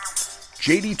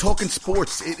JD Talking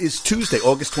Sports. It is Tuesday,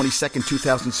 August 22nd,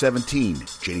 2017.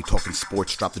 JD Talking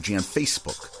Sports. Drop the G on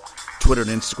Facebook, Twitter,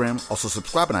 and Instagram. Also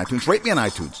subscribe on iTunes. Rate me on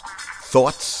iTunes.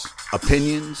 Thoughts,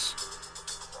 opinions,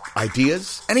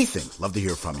 ideas, anything. Love to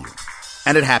hear from you.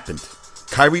 And it happened.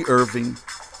 Kyrie Irving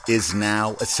is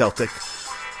now a Celtic.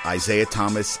 Isaiah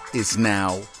Thomas is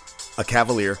now a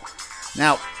Cavalier.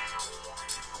 Now,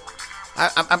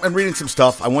 I'm reading some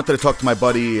stuff. I wanted to talk to my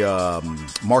buddy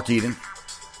Mark Eden,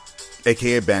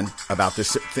 a.k.a. Ben, about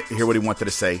this, hear what he wanted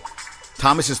to say.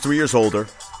 Thomas is 3 years older.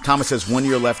 Thomas has 1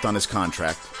 year left on his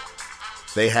contract.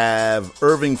 They have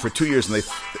Irving for 2 years, and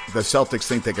the Celtics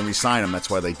think they can re-sign him. That's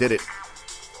why they did it.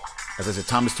 As I said,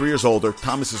 Thomas 3 years older.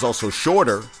 Thomas is also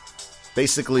shorter.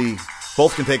 Basically,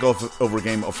 both can take over a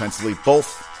game offensively.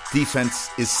 Both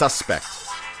defense is suspect.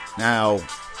 Now,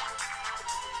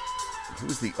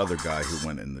 who's the other guy who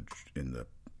went in the?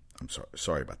 I'm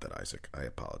sorry about that, Isaac. I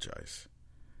apologize.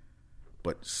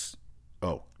 But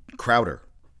Crowder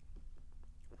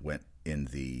went in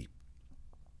the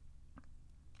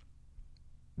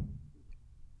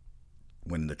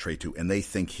trade too, and they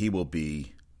think he will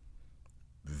be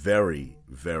very,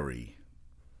 very.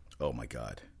 Oh my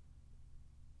God.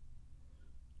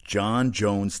 John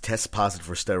Jones tests positive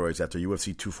for steroids after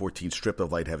UFC 214 stripped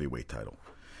of light heavyweight title.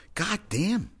 God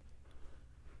damn.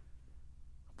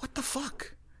 What the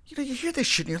fuck? You hear this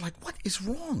shit and you're like, what is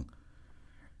wrong?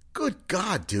 Good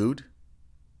God, dude.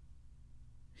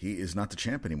 He is not the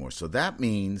champ anymore. So that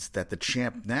means that the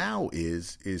champ now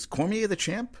is Cormier the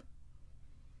champ?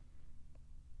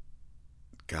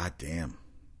 God damn.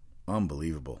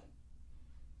 Unbelievable.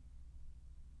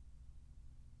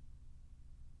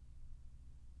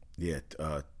 Yeah,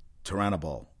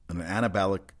 Turinabol, an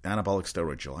anabolic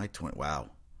steroid, July 20. Wow.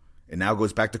 It now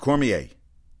goes back to Cormier.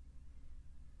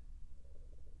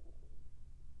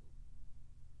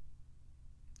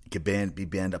 He could be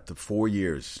banned up to 4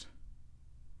 years.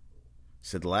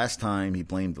 Said the last time he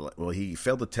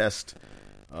failed the test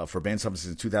for banned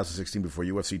substances in 2016 before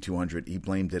UFC 200. He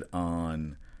blamed it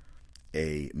on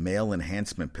a male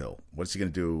enhancement pill. What's he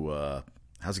going to do?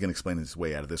 How's he going to explain his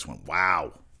way out of this one?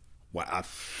 Wow.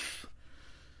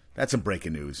 That's some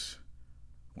breaking news.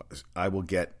 Let me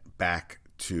get back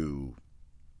to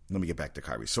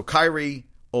Kyrie. So Kyrie,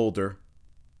 older.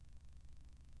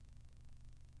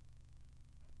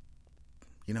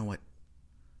 You know what?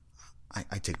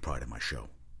 I take pride in my show.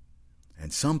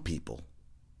 And some people,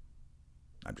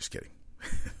 I'm just kidding.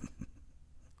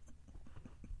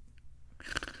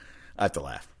 I have to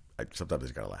laugh. Sometimes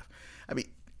I got to laugh. I mean,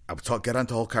 I would get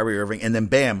onto the whole Kyrie Irving, and then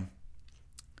bam,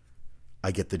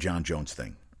 I get the John Jones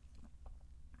thing.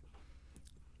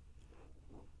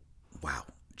 Wow.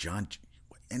 John,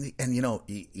 and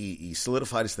he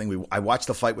solidified his thing. I watched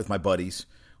the fight with my buddies.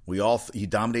 He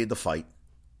dominated the fight,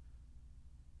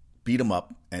 beat him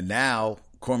up, and now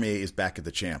Cormier is back at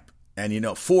the champ.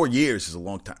 And 4 years is a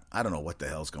long time. I don't know what the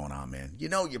hell's going on, man.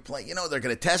 You're playing. They're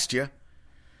going to test you.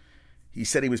 He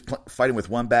said he was fighting with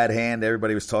one bad hand.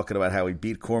 Everybody was talking about how he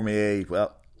beat Cormier.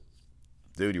 Well,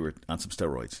 dude, you were on some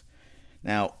steroids.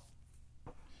 Now,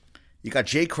 you got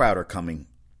Jay Crowder coming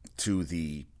to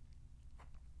the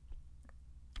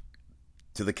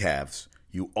Cavs.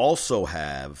 You also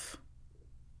have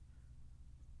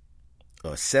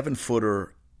a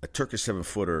Turkish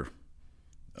 7-footer,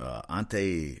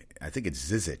 Ante, I think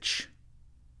it's Zizic,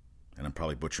 and I'm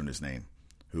probably butchering his name,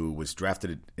 who was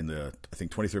drafted in the,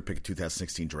 23rd pick of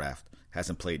 2016 draft.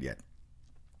 Hasn't played yet.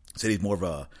 Said he's more of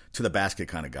a to-the-basket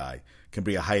kind of guy. Can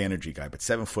be a high-energy guy, but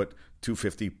 7 foot,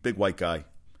 250, big white guy.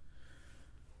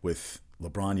 With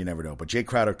LeBron, you never know. But Jay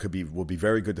Crowder will be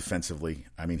very good defensively.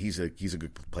 I mean, he's a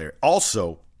good player.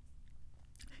 Also,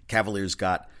 Cavaliers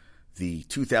got the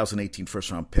 2018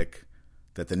 first-round pick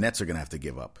that the Nets are going to have to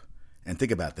give up. And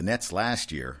think about it, the Nets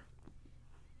last year.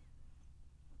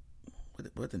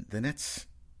 The Nets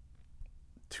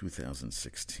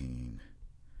 2016,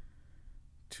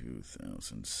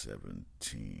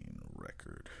 2017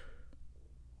 record.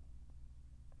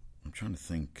 I'm trying to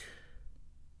think.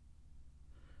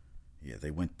 Yeah,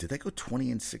 did they go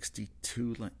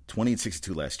 20-62?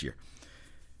 20-62 last year.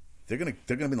 They're gonna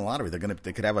be in the lottery.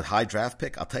 They could have a high draft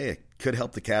pick. I'll tell you, it could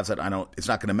help the Cavs out. It's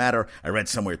not gonna matter. I read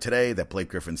somewhere today that Blake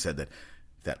Griffin said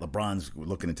that LeBron's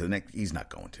looking into the next. He's not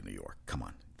going to New York. Come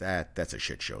on, that's a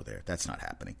shit show there. That's not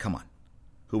happening. Come on,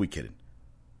 who are we kidding?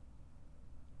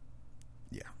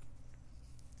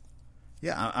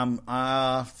 Yeah, I'm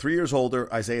 3 years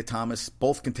older. Isaiah Thomas.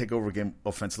 Both can take over a game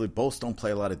offensively. Both don't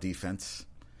play a lot of defense.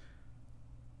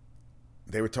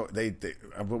 What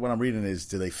I'm reading is,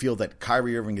 do they feel that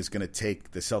Kyrie Irving is going to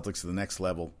take the Celtics to the next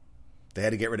level? They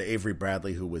had to get rid of Avery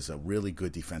Bradley, who was a really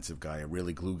good defensive guy, a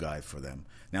really glue guy for them.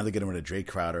 Now they're getting rid of Jay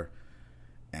Crowder,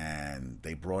 and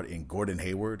they brought in Gordon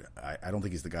Hayward. I don't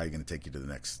think he's the guy who's going to take you to the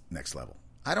next level.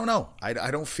 I don't know.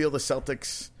 I don't feel the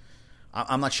Celtics.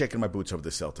 I'm not shaking my boots over the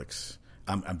Celtics.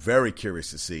 I'm very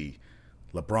curious to see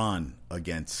LeBron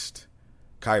against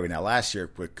Kyrie. Now, last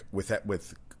year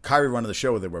with Kyrie running the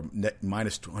show, they were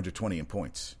minus 220 in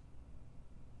points.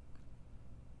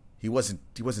 He wasn't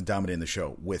dominating the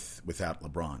show without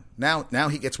LeBron. Now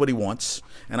he gets what he wants,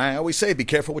 and I always say, be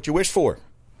careful what you wish for.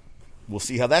 We'll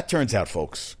see how that turns out,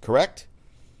 folks. Correct?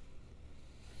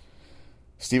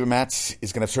 Steven Matz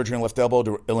is going to have surgery on left elbow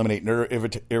to eliminate nerve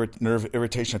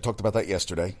irritation. I talked about that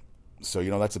yesterday, so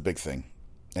that's a big thing.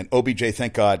 And OBJ,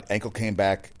 thank God, ankle came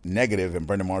back negative, and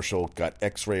Brendan Marshall got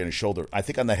X-ray on his shoulder. I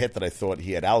think on the hit that I thought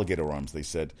he had alligator arms. They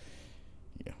said,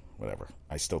 yeah, whatever.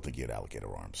 I still think he had alligator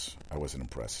arms. I wasn't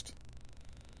impressed.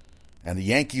 And the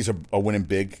Yankees are winning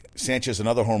big. Sanchez,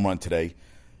 another home run today.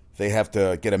 They have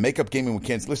to get a makeup game with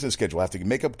Kansas. Listen to the schedule. Have to get a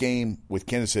makeup game with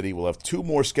Kansas City. We'll have 2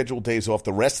 more scheduled days off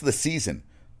the rest of the season.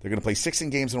 They're going to play 16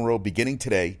 games in a row beginning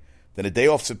today, then a day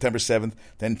off September 7th,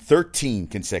 then 13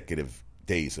 consecutive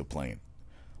days of playing.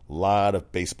 A lot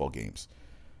of baseball games.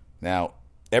 Now,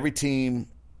 every team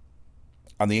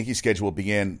on the Yankee schedule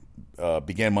began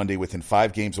Monday within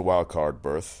 5 games of wild card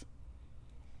berth.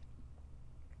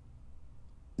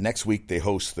 Next week, they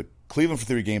host the Cleveland for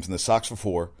 3 games and the Sox for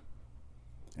 4.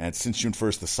 And since June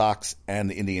 1st, the Sox and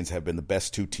the Indians have been the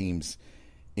best 2 teams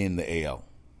in the AL.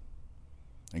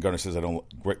 And Brett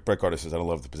Gardner says, I don't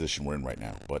love the position we're in right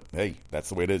now. But, hey, that's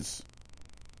the way it is.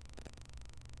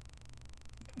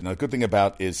 Now, the good thing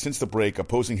about is since the break,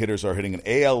 opposing hitters are hitting an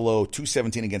AL low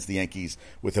 217 against the Yankees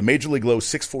with a major league low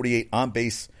 648 on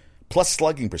base plus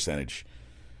slugging percentage.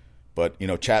 But,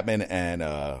 Chapman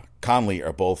and Conley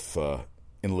are both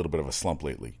in a little bit of a slump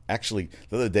lately. Actually,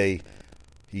 the other day,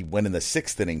 he went in the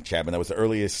 6th inning, Chapman. That was the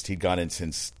earliest he'd gone in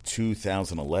since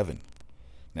 2011.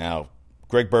 Now,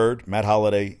 Greg Bird, Matt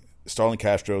Holliday, Starlin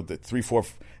Castro, the 3, 4,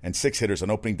 and 6 hitters on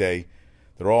opening day,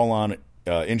 they're all on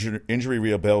injury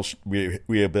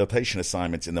rehabilitation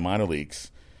assignments in the minor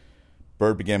leagues.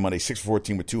 Bird began Monday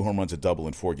 6-14 with 2 home runs, a double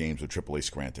in 4 games with AAA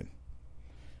Scranton.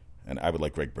 And I would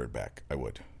like Greg Bird back. I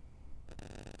would.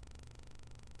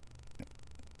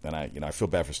 And I feel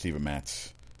bad for Steven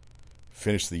Matz.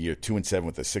 Finished the year 2-7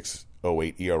 with a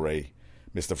 6.08 ERA.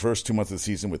 Missed the first 2 months of the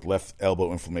season with left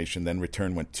elbow inflammation. Then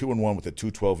returned, went 2-1 with a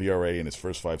 2.12 ERA in his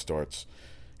first 5 starts,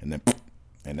 and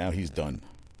now he's done.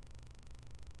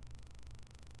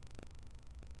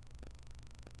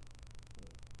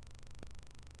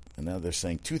 And now they're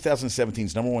saying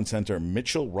 2017's number 1 center,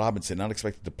 Mitchell Robinson, not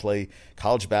expected to play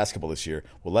college basketball this year,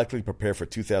 will likely prepare for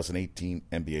 2018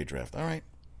 NBA draft. All right.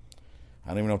 I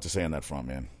don't even know what to say on that front,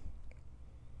 man.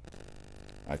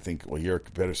 I think, you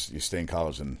stay in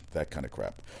college than that kind of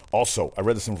crap. Also, I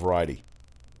read this in Variety.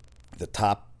 The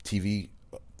top TV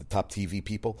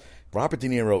people, Robert De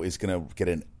Niro is going to get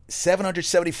an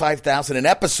 $775,000 an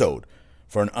episode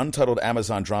for an untitled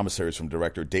Amazon drama series from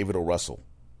director David O. Russell.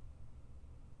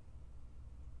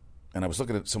 And I was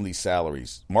looking at some of these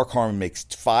salaries. Mark Harmon makes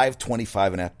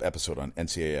 $525 an episode on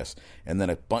NCIS, and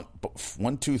then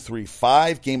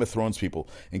 5 Game of Thrones people,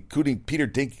 including Peter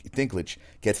Dinklage,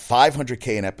 get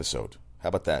 $500K an episode. How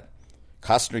about that?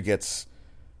 Costner gets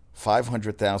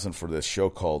 $500,000 for this show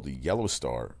called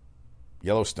Yellowstone.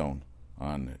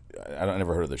 I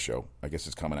never heard of this show. I guess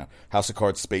it's coming out. House of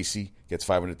Cards. Spacey gets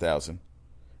 $500,000,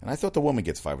 and I thought the woman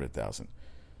gets $500,000.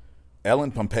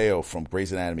 Ellen Pompeo from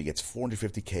Grey's Anatomy gets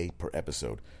 $450K per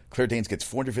episode. Claire Danes gets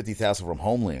 $450,000 from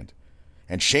Homeland.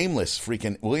 And Shameless,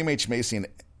 freaking William H. Macy and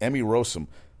Emmy Rossum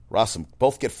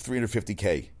both get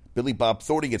 $350K. Billy Bob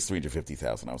Thornton gets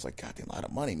 $350,000. I was like, God, a lot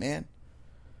of money, man.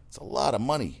 It's a lot of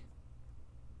money.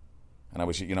 And I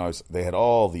was, they had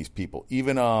all these people.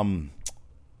 Even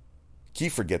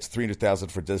Kiefer gets $300,000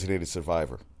 for Designated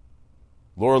Survivor.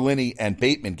 Laura Linney and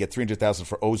Bateman get $300,000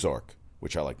 for Ozark,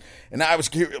 which I like. And I was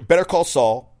Better Call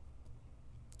Saul.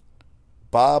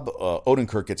 Bob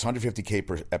Odenkirk gets $150K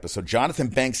per episode. Jonathan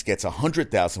Banks gets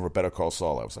 $100,000 for Better Call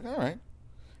Saul. I was like, all right.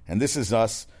 And This Is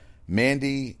Us.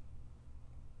 Mandy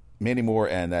Moore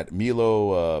and that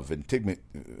Milo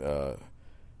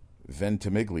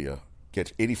Ventimiglia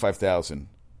gets $85,000.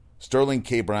 Sterling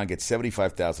K. Brown gets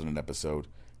 $75,000 an episode.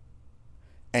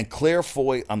 And Claire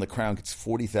Foy on The Crown gets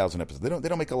 $40,000 an episode. They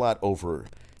don't make a lot over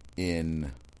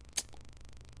in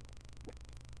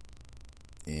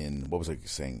what was I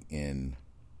saying? In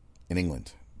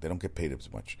England. They don't get paid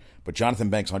as much. But Jonathan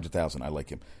Banks, $100,000. I like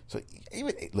him. So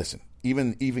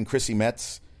even Chrissy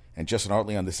Metz and Justin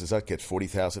Hartley on This Is Us gets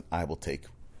 $40,000. I will take.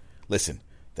 Listen,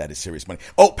 That is serious money.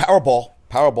 Oh,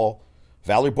 Powerball.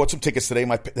 Valerie bought some tickets today.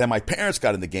 Then my parents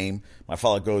got in the game. My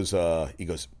father goes, he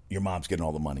goes, your mom's getting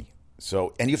all the money.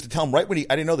 So, and you have to tell him right when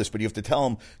I didn't know this, but you have to tell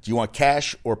him, do you want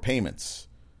cash or payments?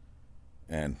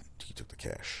 And he took the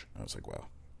cash. I was like, wow.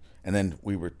 And then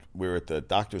we were at the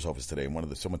doctor's office today,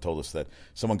 and someone told us that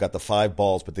someone got the 5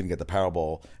 balls but didn't get the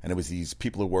Powerball, and it was these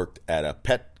people who worked at a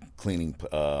pet cleaning,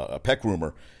 a pet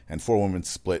groomer, and 4 women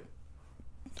split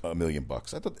 $1 million. I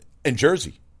thought in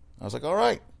Jersey. I was like, all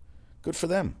right, good for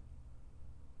them.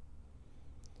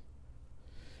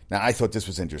 Now, I thought this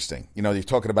was interesting. You know, you're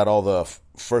talking about all the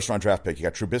first-round draft pick. You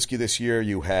got Trubisky this year.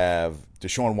 You have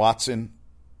Deshaun Watson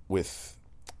with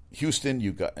Houston.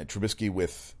 You got Trubisky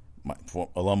with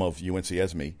alum of UNC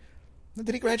Esme.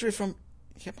 Did he graduate from?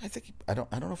 Yeah, I don't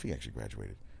know if he actually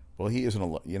graduated. Well, he is an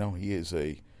alum. You know, he is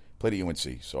played at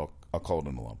UNC, so I'll call it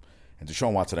an alum. And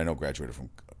Deshaun Watson, I know, graduated from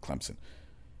Clemson.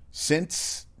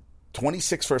 Since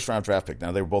 26 first-round draft picks.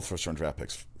 Now, they were both first-round draft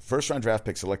picks. First-round draft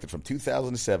picks selected from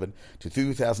 2007 to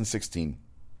 2016.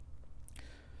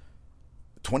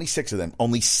 26 of them.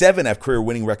 Only 7 have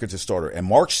career-winning records as starter. And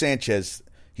Mark Sanchez,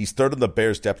 he's third on the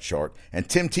Bears depth chart. And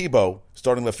Tim Tebow,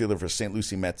 starting left fielder for St.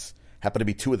 Lucie Mets, happened to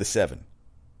be 2 of the 7.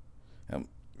 I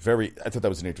thought that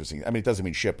was an interesting. I mean, it doesn't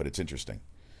mean shit, but it's interesting.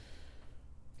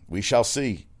 We shall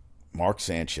see. Mark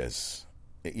Sanchez.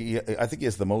 I think he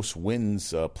has the most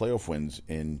wins, playoff wins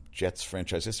in Jets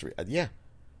franchise history. Yeah,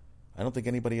 I don't think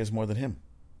anybody has more than him.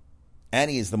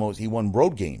 And he is the most. He won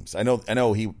road games. I know.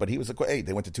 But he was like, hey,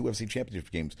 they went to 2 AFC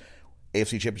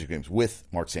championship games with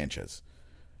Mark Sanchez.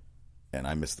 And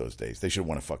I miss those days. They should have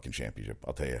won a fucking championship.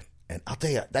 I'll tell you. And I'll tell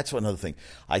you, that's another thing.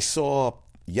 I saw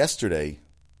yesterday.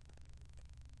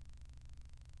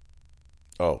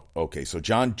 Oh, okay. So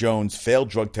John Jones failed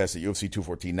drug test at UFC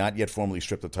 214, not yet formally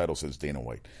stripped of title, says Dana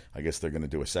White. I guess they're going to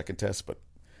do a second test, but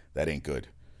that ain't good.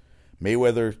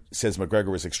 Mayweather says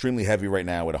McGregor is extremely heavy right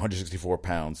now at 164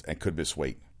 pounds and could miss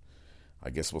weight.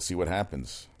 I guess we'll see what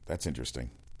happens. That's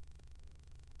interesting.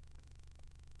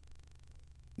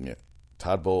 Yeah.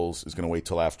 Todd Bowles is going to wait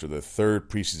till after the 3rd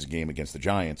preseason game against the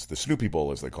Giants, the Snoopy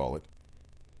Bowl as they call it.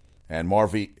 And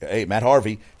Matt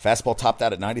Harvey, fastball topped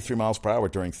out at 93 miles per hour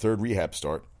during 3rd rehab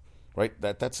start. Right?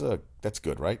 That's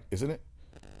good, right? Isn't it?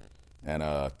 And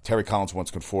Terry Collins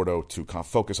wants Conforto to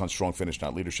focus on strong finish,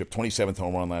 not leadership. 27th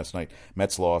home run last night.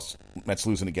 Mets lost. Mets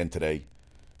losing again today.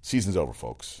 Season's over,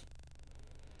 folks.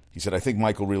 He said, I think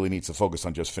Michael really needs to focus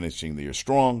on just finishing the year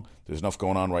strong. There's enough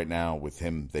going on right now with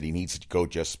him that he needs to go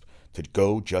just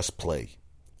play.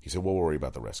 He said, we'll worry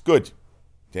about the rest. Good.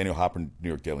 Daniel Hopper, New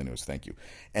York Daily News. Thank you.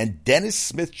 And Dennis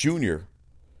Smith Jr.,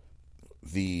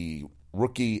 the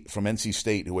rookie from NC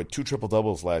State who had 2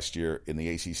 triple-doubles last year in the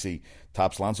ACC,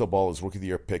 tops Lonzo Ball as Rookie of the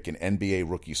Year pick in NBA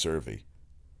Rookie Survey.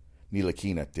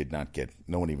 Ntilikina didn't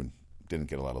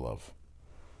get a lot of love.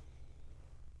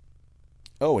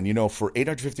 Oh, and you know, for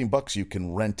 $815, you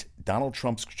can rent Donald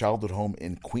Trump's childhood home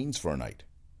in Queens for a night.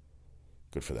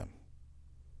 Good for them.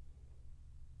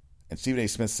 And Stephen A.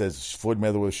 Smith says Floyd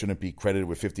Mayweather shouldn't be credited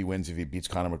with 50 wins if he beats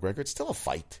Conor McGregor. It's still a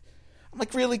fight. I'm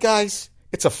like, really, guys?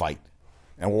 It's a fight.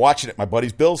 And we're watching it at my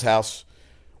buddy's Bill's house.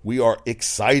 We are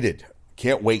excited.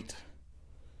 Can't wait.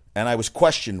 And I was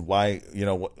questioned why,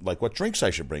 what drinks I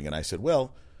should bring. And I said,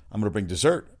 well, I'm going to bring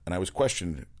dessert. And I was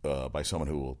questioned by someone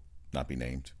who will not be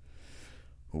named,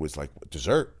 who was like,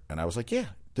 dessert? And I was like, yeah,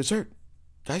 dessert.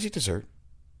 Guys eat dessert.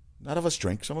 None of us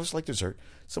drink. Some of us like dessert.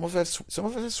 Some of us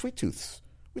have sweet tooths.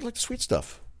 We like the sweet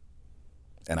stuff.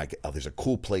 And there's a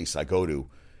cool place I go to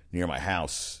near my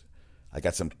house. I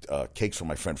got some cakes from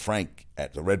my friend Frank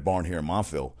at the Red Barn here in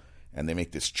Montville, and they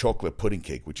make this chocolate pudding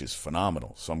cake, which is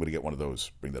phenomenal. So I'm going to get one of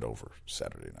those, bring that over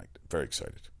Saturday night. Very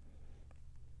excited.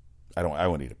 I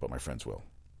won't eat it, but my friends will.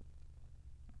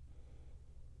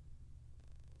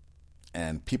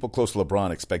 And people close to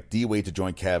LeBron expect D-Wade to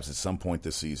join Cavs at some point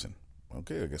this season.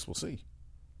 Okay, I guess we'll see.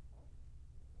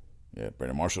 Yeah,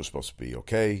 Brandon Marshall's supposed to be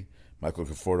okay. Michael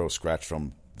Conforto scratched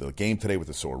from the game today with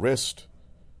a sore wrist.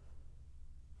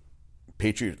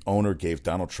 Patriot owner gave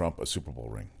Donald Trump a Super Bowl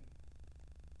ring.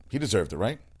 He deserved it,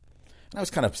 right? And I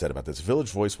was kind of upset about this.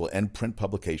 Village Voice will end print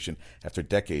publication after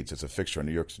decades as a fixture on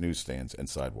New York's newsstands and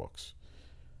sidewalks.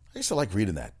 I used to like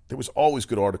reading that. There was always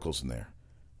good articles in there.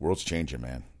 World's changing,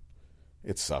 man.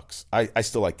 It sucks. I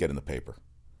still like getting the paper.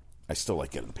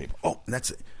 Oh, and that's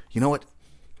it. You know what?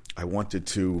 I wanted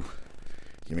to,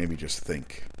 you made me just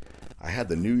think. I had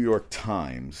the New York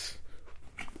Times,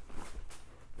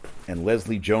 and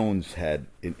Leslie Jones had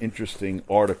an interesting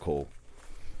article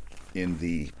in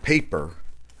the paper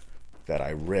that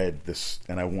I read this,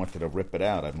 and I wanted to rip it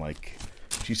out. I'm like,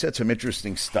 she said some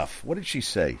interesting stuff. What did she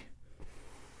say?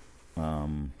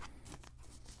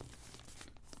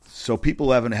 So people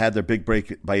who haven't had their big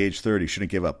break by age 30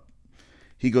 shouldn't give up.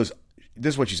 He goes,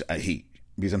 this is what she's,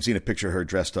 because I'm seeing a picture of her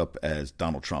dressed up as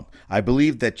Donald Trump. I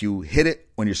believe that you hit it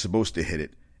when you're supposed to hit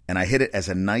it, and I hit it as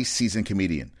a nice, seasoned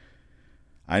comedian.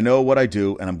 I know what I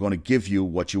do, and I'm going to give you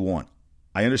what you want.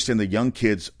 I understand the young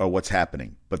kids are what's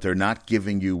happening, but they're not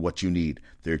giving you what you need.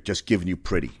 They're just giving you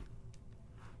pretty.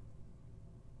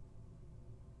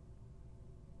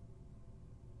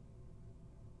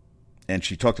 And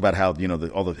she talked about how,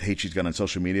 all the hate she's got on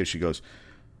social media. She goes,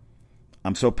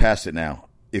 I'm so past it now.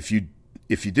 If you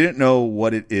didn't know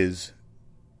what it is,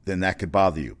 then that could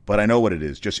bother you. But I know what it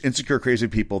is. Just insecure, crazy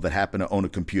people that happen to own a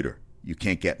computer. You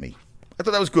can't get me. I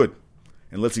thought that was good.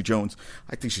 And Leslie Jones,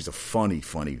 I think she's a funny.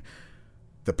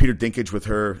 The Peter Dinklage with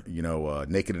her,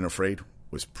 Naked and Afraid,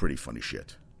 was pretty funny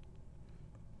shit.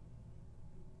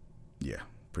 Yeah,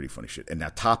 pretty funny shit. And now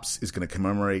Topps is going to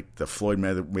commemorate the Floyd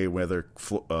Mayweather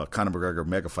Conor McGregor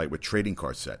mega fight with trading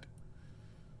card set.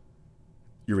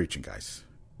 You're reaching, guys.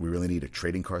 We really need a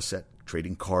trading card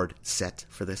set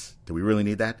for this. Do we really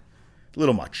need that? A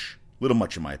little much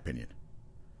in my opinion.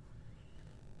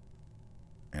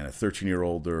 And a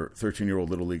 13-year-old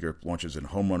little leaguer launches a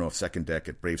home run off second deck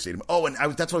at Brave Stadium. Oh, and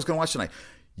that's what I was going to watch tonight.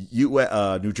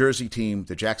 New Jersey team,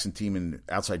 the Jackson team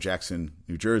outside Jackson,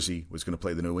 New Jersey, was going to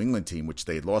play the New England team, which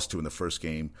they had lost to in the first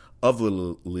game of the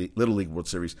Little League World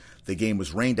Series. The game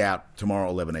was rained out tomorrow,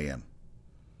 11 a.m.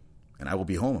 And I will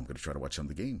be home. I'm going to try to watch some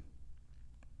of the game.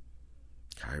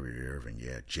 Kyrie Irving,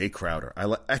 yeah. Jay Crowder. I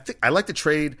like the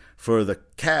trade for the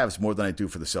Cavs more than I do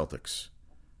for the Celtics.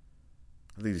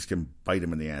 I think this can bite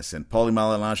him in the ass. And Paulie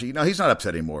Malignaggi, he's not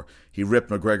upset anymore. He ripped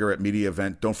McGregor at media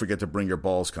event. Don't forget to bring your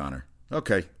balls, Connor.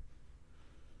 Okay.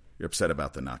 You're upset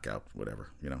about the knockout, whatever.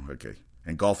 Okay.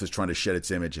 And golf is trying to shed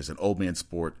its image as an old man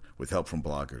sport with help from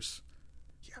bloggers.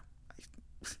 Yeah.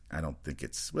 I don't think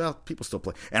it's, people still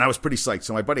play. And I was pretty psyched.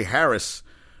 So my buddy Harris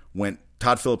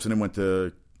Todd Phillips and him went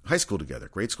to high school together.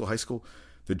 Grade school, high school.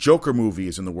 The Joker movie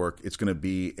is in the work. It's going to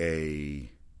be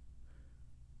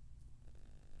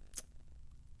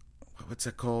what's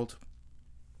that called?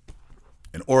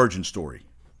 An origin story.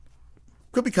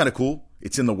 Could be kind of cool.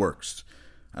 It's in the works.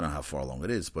 I don't know how far along it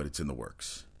is, but it's in the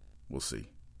works. We'll see.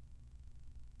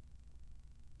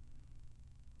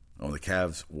 Oh, the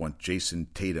Cavs want Jason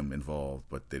Tatum involved,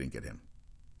 but they didn't get him.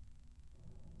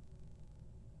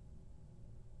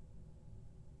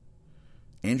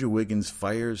 Andrew Wiggins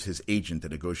fires his agent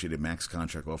that negotiated max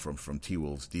contract offer from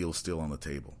T-Wolves. Deal still on the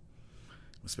table.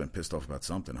 Must have been pissed off about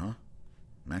something, huh?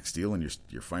 Max deal and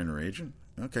you're firing your agent?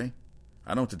 Okay.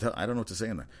 I don't know what to say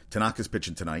on that. Tanaka's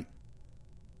pitching tonight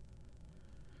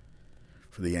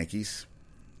for the Yankees.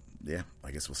 Yeah,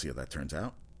 I guess we'll see how that turns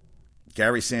out.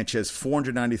 Gary Sanchez,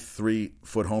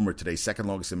 493-foot homer today, second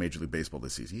longest in Major League Baseball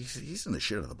this season. He's in the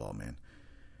shit of the ball, man.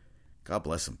 God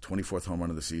bless him. 24th home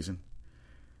run of the season.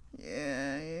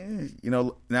 Yeah,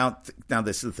 now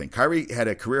this is the thing. Kyrie had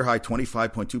a career-high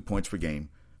 25.2 points per game.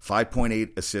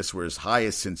 5.8 assists were his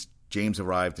highest since James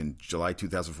arrived in July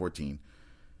 2014.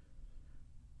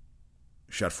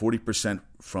 Shot 40%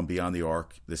 from beyond the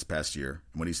arc this past year.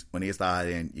 When he has the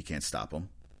high end, you can't stop him.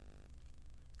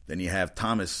 Then you have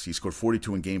Thomas. He scored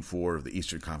 42 in Game 4 of the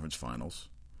Eastern Conference Finals.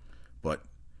 But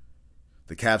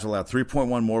the Cavs allowed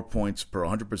 3.1 more points per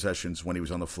 100 possessions when he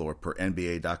was on the floor per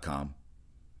NBA.com.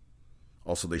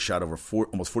 Also, they shot over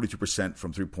almost 42%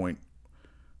 from three-point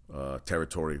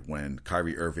territory when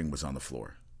Kyrie Irving was on the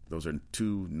floor. Those are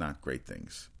two not great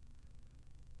things.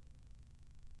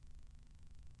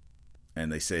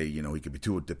 And they say, he could be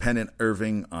too dependent,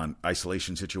 Irving, on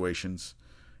isolation situations.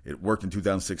 It worked in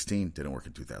 2016, didn't work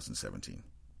in 2017.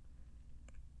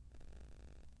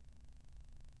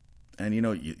 And,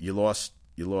 you lost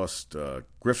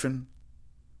Griffin.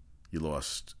 You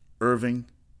lost Irving.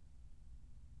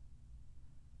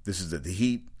 This is the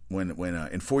Heat. When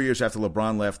in 4 years after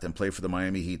LeBron left and played for the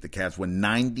Miami Heat, the Cavs won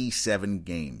 97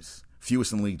 games,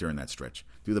 fewest in the league during that stretch.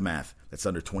 Do the math. That's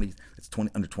under 20. That's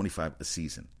under 25 a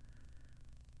season.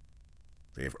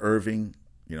 They have Irving.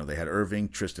 They had Irving,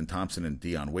 Tristan Thompson, and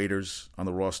Dion Waiters on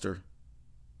the roster.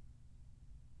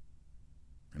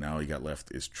 And now all you got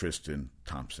left is Tristan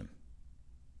Thompson.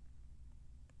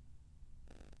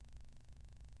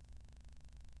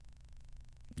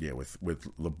 Yeah, with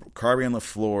Kyrie on the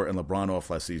floor and LeBron off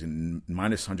last season,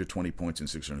 minus 120 points in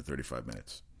 635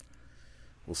 minutes.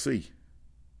 We'll see.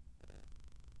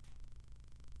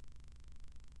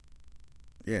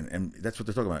 Yeah, and that's what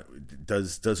they're talking about.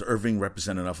 Does Irving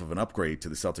represent enough of an upgrade to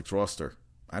the Celtics roster?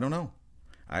 I don't know.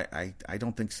 I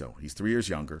don't think so. He's 3 years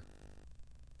younger.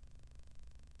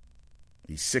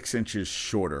 He's 6 inches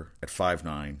shorter at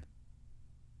 5'9"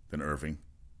 than Irving.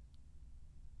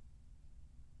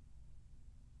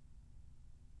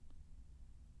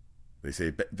 They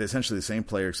say they're essentially the same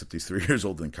player, except he's 3 years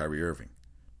older than Kyrie Irving.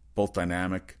 Both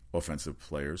dynamic, offensive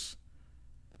players.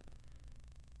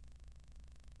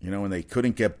 And they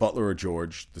couldn't get Butler or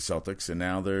George, the Celtics, and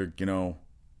now they're,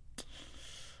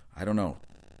 I don't know.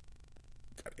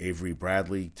 Got Avery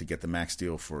Bradley to get the max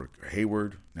deal for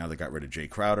Hayward. Now they got rid of Jay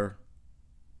Crowder,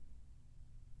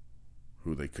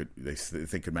 who they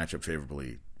think could match up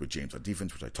favorably with James on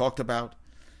defense, which I talked about.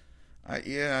 I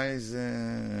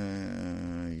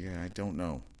don't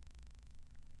know.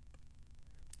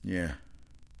 Yeah.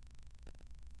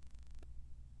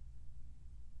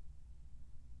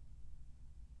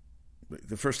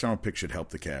 The first round pick should help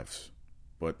the Cavs,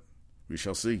 but we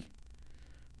shall see.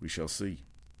 We shall see.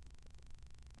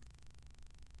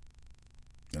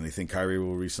 And they think Kyrie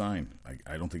will resign.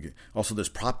 I don't think it. Also, there's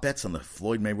prop bets on the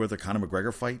Floyd Mayweather-Conor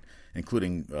McGregor fight,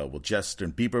 including will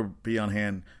Justin Bieber be on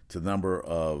hand, to the number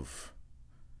of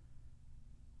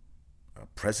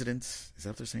presidents. Is that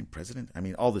what they're saying? President? I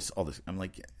mean, all this. I'm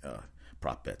like,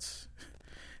 prop bets.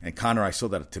 And Conor, I saw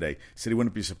that today, said he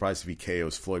wouldn't be surprised if he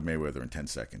KOs Floyd Mayweather in 10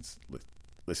 seconds.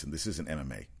 Listen, this isn't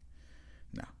MMA.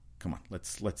 No, come on.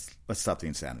 Let's stop the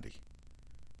insanity.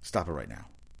 Stop it right now.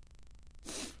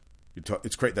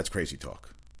 It's great. That's crazy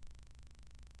talk.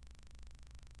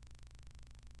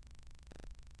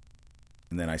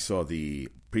 And then I saw the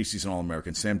preseason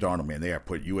All-American Sam Darnold. Man, they are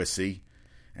put USC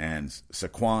and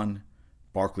Saquon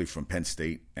Barkley from Penn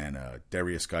State and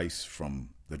Darius Geis from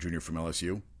the junior from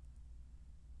LSU.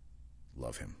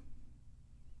 Love him.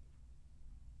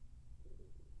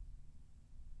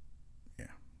 Yeah,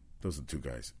 those are the two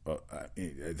guys.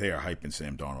 They are hyping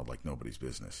Sam Darnold like nobody's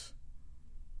business.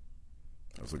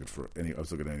 I was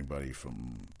looking at anybody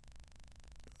from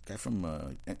guy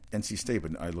from NC State,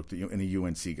 but I looked at any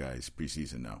UNC guys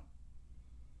preseason. No.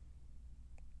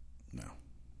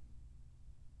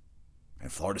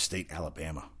 And Florida State,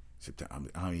 Alabama.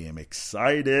 I am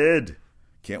excited.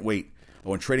 Can't wait.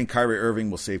 Oh, and trading Kyrie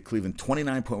Irving will save Cleveland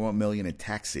 $29.1 million in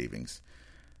tax savings.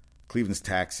 Cleveland's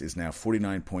tax is now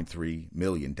 $49.3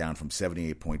 million, down from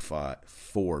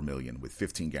 $78.4 million with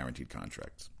 15 guaranteed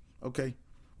contracts. Okay,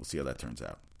 we'll see how that turns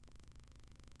out.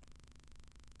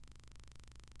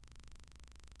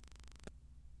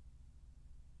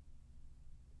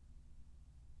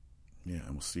 Yeah,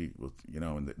 and we'll see.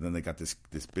 And then they got this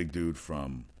big dude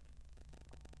from.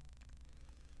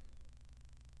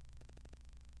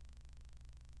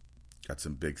 Got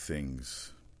some big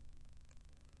things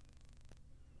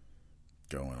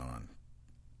going on.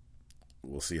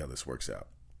 We'll see how this works out.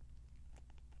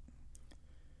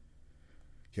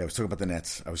 Yeah, I was talking about the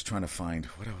Nets. I was trying to find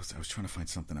what else. I was trying to find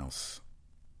something else.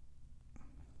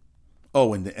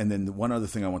 Oh, and then one other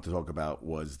thing I want to talk about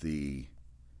was the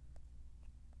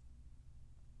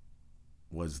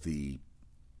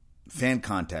fan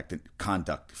contact in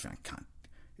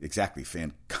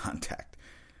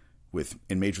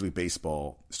Major League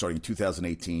Baseball starting in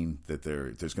 2018, that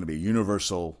there's going to be a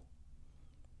universal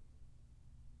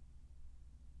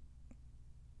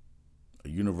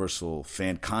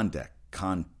fan conduct.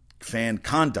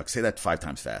 Say that 5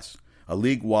 times fast. A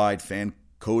league-wide fan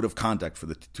code of conduct for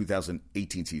the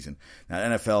 2018 season. Now,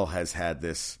 NFL has had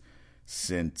this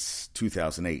since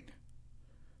 2008.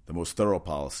 The most thorough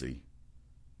policy.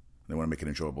 They want to make it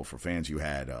enjoyable for fans. You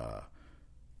had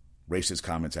racist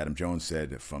comments Adam Jones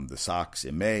said from the Sox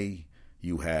in May.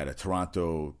 You had a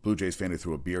Toronto Blue Jays fan who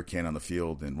threw a beer can on the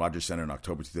field in Rogers Center in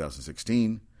October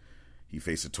 2016. He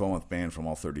faced a 12-month ban from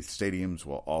all 30 stadiums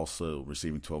while also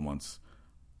receiving 12 months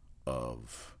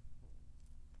of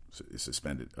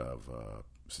suspended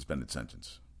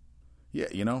sentence. Yeah,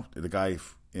 the guy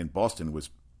in Boston was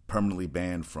permanently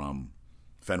banned from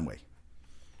Fenway.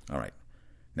 All right.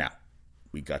 Now,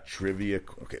 we got trivia.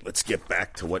 Okay, let's get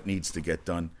back to what needs to get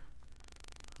done.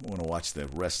 I want to watch the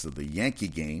rest of the Yankee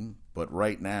game, but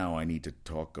right now I need to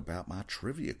talk about my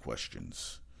trivia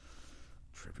questions.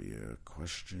 Trivia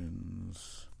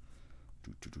questions.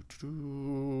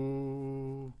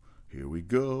 Here we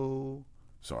go.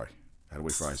 Sorry, I had to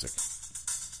wait for Isaac.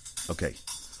 Okay.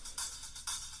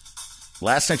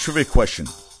 Last night trivia question.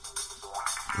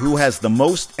 Who has the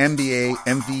most NBA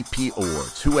MVP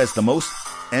awards? Who has the most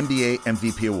NBA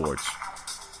MVP awards?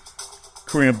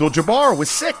 Kareem Abdul-Jabbar with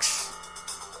 6.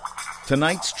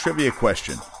 Tonight's trivia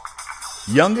question.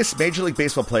 Youngest Major League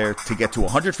Baseball player to get to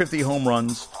 150 home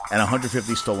runs and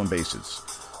 150 stolen bases.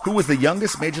 Who was the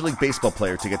youngest Major League Baseball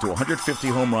player to get to 150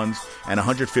 home runs and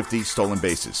 150 stolen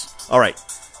bases? All right.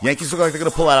 Yankees look like they're going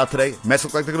to pull that out today. Mets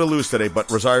look like they're going to lose today, but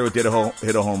Rosario did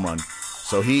hit a home run.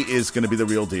 So he is going to be the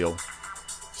real deal.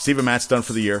 Steven Matt's done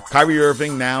for the year. Kyrie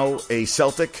Irving, now a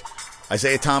Celtic.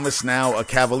 Isaiah Thomas, now a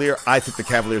Cavalier. I think the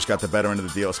Cavaliers got the better end of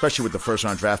the deal, especially with the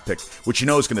first-round draft pick, which you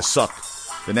know is going to suck.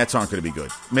 The Nets aren't going to be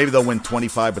good. Maybe they'll win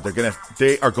 25, but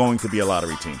they are going to be a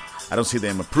lottery team. I don't see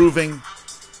them improving.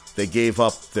 They gave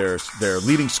up their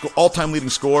all-time leading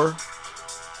scorer,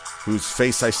 whose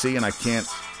face I see, and I can't.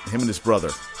 Him and his brother,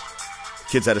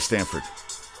 kids out of Stanford.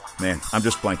 Man, I'm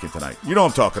just blanking tonight. You know what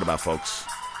I'm talking about, folks.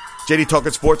 JD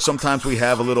Talking Sports. Sometimes we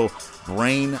have a little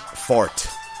brain fart.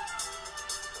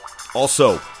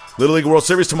 Also, Little League World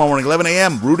Series tomorrow morning, 11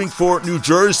 a.m. Rooting for New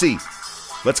Jersey.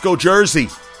 Let's go, Jersey.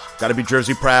 Got to be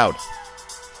Jersey proud.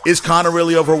 Is Connor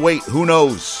really overweight? Who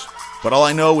knows? But all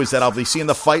I know is that I'll be seeing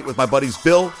the fight with my buddies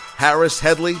Bill, Harris,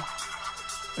 Headley,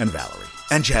 and Valerie.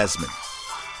 And Jasmine.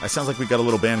 That sounds like we got a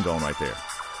little band going right there.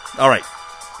 All right,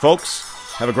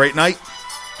 folks, have a great night.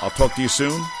 I'll talk to you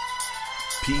soon.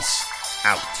 Peace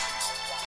out.